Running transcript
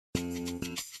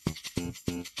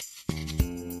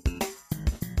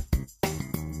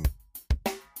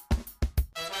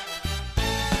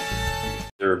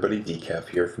everybody, Decaff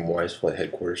here from YSFlight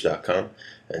headquarters.com,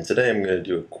 and today I'm going to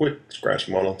do a quick scratch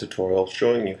modeling tutorial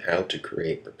showing you how to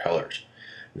create propellers.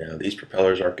 Now these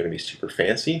propellers aren't going to be super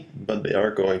fancy, but they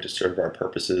are going to serve our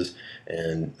purposes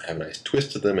and have a nice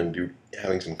twist to them and be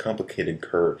having some complicated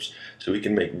curves. So we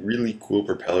can make really cool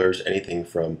propellers, anything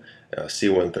from a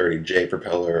C-130J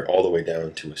propeller all the way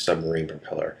down to a submarine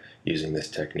propeller using this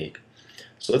technique.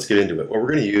 So let's get into it. What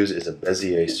we're going to use is a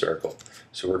bezier circle.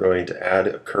 So we're going to add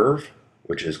a curve,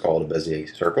 which is called a bezier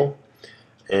circle,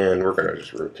 and we're going to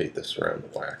just rotate this around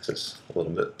the y-axis a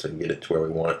little bit to get it to where we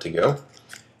want it to go.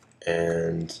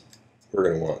 And we're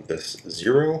going to want this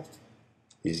 0,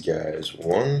 these guys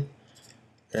 1,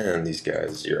 and these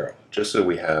guys 0, just so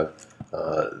we have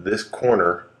this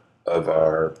corner of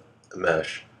our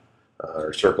mesh,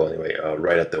 or circle anyway,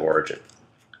 right at the origin.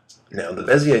 Now the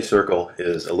bezier circle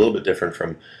is a little bit different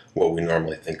from what we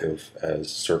normally think of as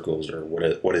circles, or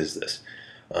what is this?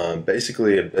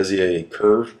 Basically a bezier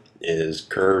curve is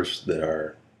curves that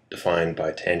are defined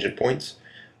by tangent points,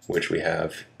 which we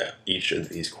have at each of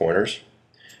these corners.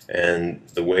 And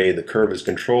the way the curve is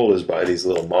controlled is by these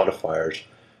little modifiers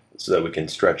so that we can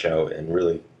stretch out and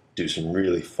really do some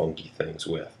really funky things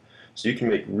with. So you can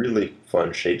make really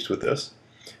fun shapes with this.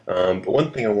 But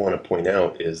one thing I want to point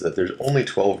out is that there's only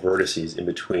 12 vertices in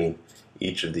between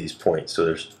each of these points. So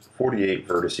there's 48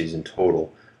 vertices in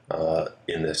total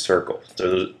in this circle. So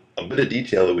there's a bit of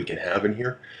detail that we can have in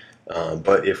here,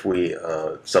 but if we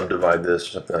subdivide this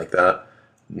or something like that,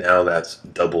 now that's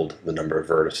doubled the number of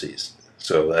vertices.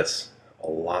 So that's a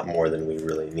lot more than we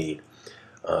really need.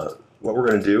 What we're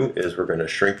going to do is we're going to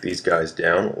shrink these guys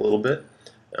down a little bit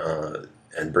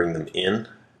and bring them in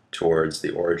towards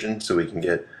the origin so we can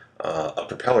get a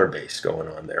propeller base going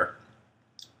on there.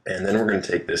 And then we're going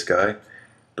to take this guy,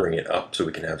 bring it up so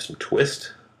we can have some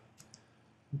twist,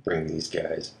 bring these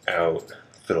guys out,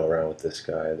 fiddle around with this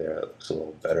guy there, that looks a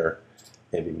little better,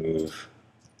 maybe move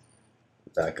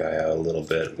that guy out a little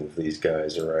bit, move these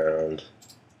guys around,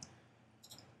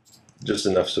 just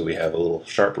enough so we have a little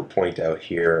sharper point out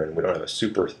here and we don't have a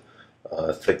super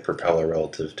thick propeller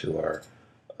relative to our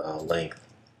length.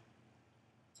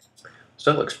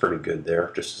 So that looks pretty good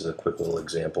there. Just as a quick little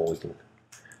example, we can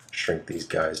shrink these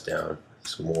guys down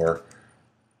some more.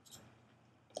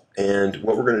 And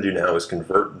what we're going to do now is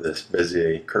convert this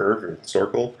bezier curve and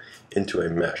circle into a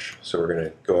mesh. So we're going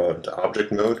to go out into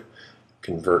object mode,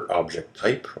 convert object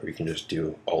type, or you can just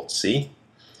do Alt-C.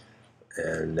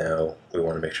 And now we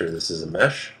want to make sure this is a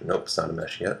mesh. Nope, it's not a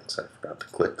mesh yet, so I forgot to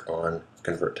click on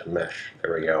convert to mesh.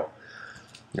 There we go.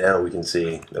 Now we can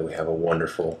see that we have a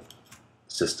wonderful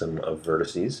system of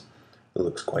vertices. It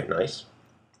looks quite nice.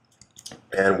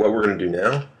 And what we're going to do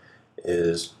now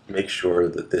is make sure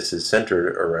that this is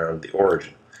centered around the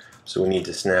origin. So we need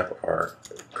to snap our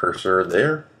cursor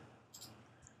there,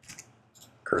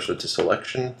 cursor to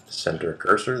selection, center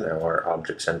cursor. Now our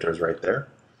object center is right there.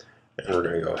 And we're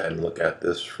going to go ahead and look at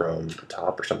this from the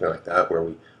top or something like that, where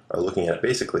we are looking at it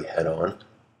basically head on.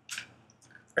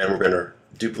 And we're going to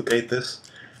duplicate this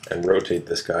and rotate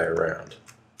this guy around.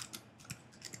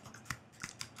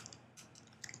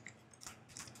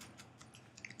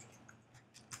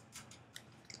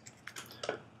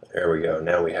 There we go.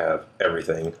 Now we have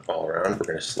everything all around. We're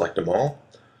going to select them all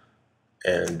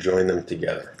and join them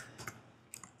together.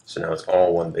 So now it's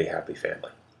all one big happy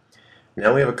family.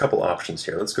 Now we have a couple options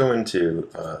here. Let's go into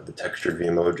the textured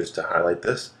view mode just to highlight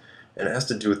this. And it has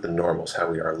to do with the normals, how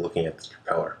we are looking at this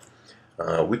propeller.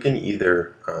 We can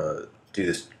either do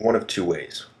this one of two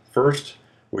ways. First,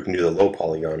 we can do the low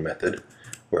polygon method,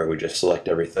 where we just select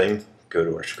everything, go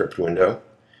to our script window,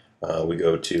 we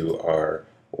go to our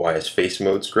YS face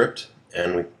mode script,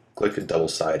 and we click it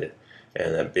double-sided,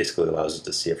 and that basically allows us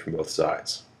to see it from both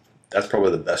sides. That's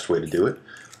probably the best way to do it.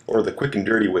 Or the quick and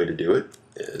dirty way to do it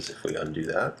is, if we undo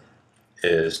that,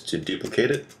 is to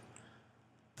duplicate it,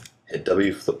 hit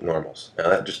W, flip normals. Now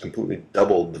that just completely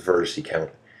doubled the vertice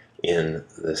count in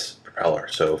this propeller.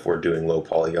 So if we're doing low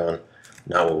polygon,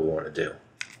 not what we want to do.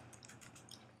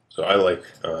 So I like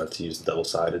to use the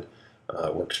double-sided.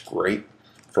 It works great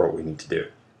for what we need to do.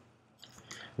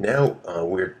 Now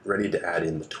we're ready to add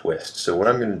in the twist. So what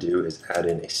I'm going to do is add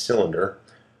in a cylinder.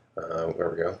 There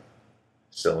we go.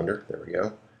 Cylinder. There we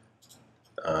go.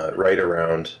 Right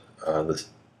around this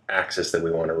axis that we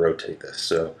want to rotate this.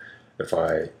 So if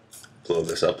I blow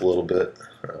this up a little bit,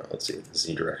 let's see, the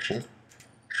Z direction,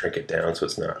 shrink it down so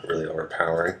it's not really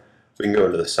overpowering. We can go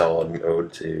into the solid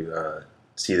mode to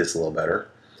see this a little better.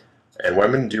 And what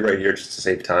I'm going to do right here, just to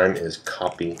save time, is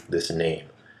copy this name.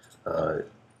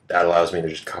 That allows me to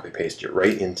just copy paste it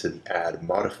right into the add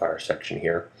modifier section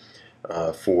here.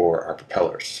 for our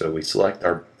propellers. So we select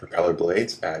our propeller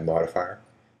blades, add modifier,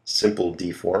 simple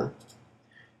deform,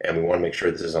 and we want to make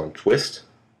sure this is on twist,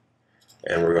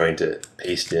 and we're going to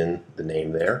paste in the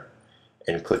name there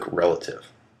and click relative.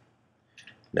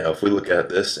 Now if we look at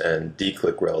this and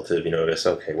declick relative, you notice,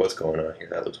 okay, what's going on here?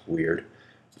 That looks weird.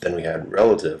 Then we had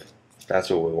relative. That's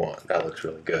what we want. That looks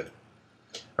really good.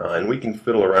 And we can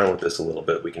fiddle around with this a little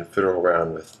bit. We can fiddle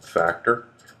around with factor.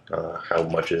 How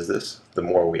much is this? The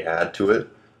more we add to it,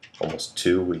 almost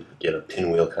 2, we get a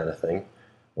pinwheel kind of thing,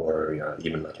 or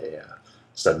even like a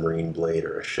submarine blade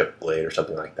or a ship blade or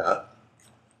something like that.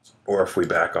 Or if we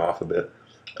back off a bit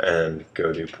and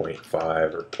go to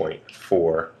 0.5 or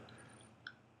 0.4,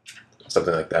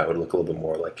 something like that would look a little bit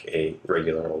more like a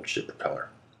regular old ship propeller.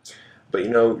 But you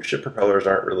know, ship propellers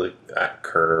aren't really that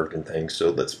curved and things,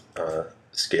 so let's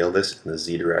scale this in the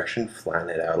Z direction, flatten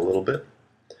it out a little bit,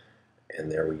 and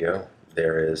there we go.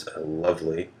 There is a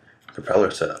lovely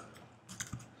propeller setup.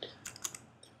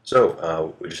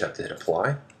 So we just have to hit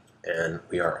apply, and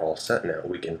we are all set now.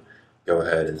 We can go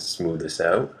ahead and smooth this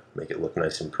out, make it look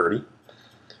nice and pretty,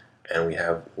 and we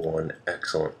have one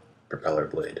excellent propeller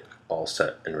blade all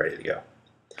set and ready to go.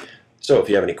 So if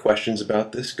you have any questions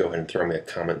about this, go ahead and throw me a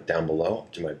comment down below. I'll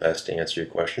do my best to answer your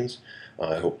questions.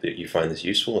 I hope that you find this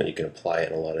useful and you can apply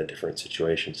it in a lot of different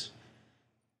situations.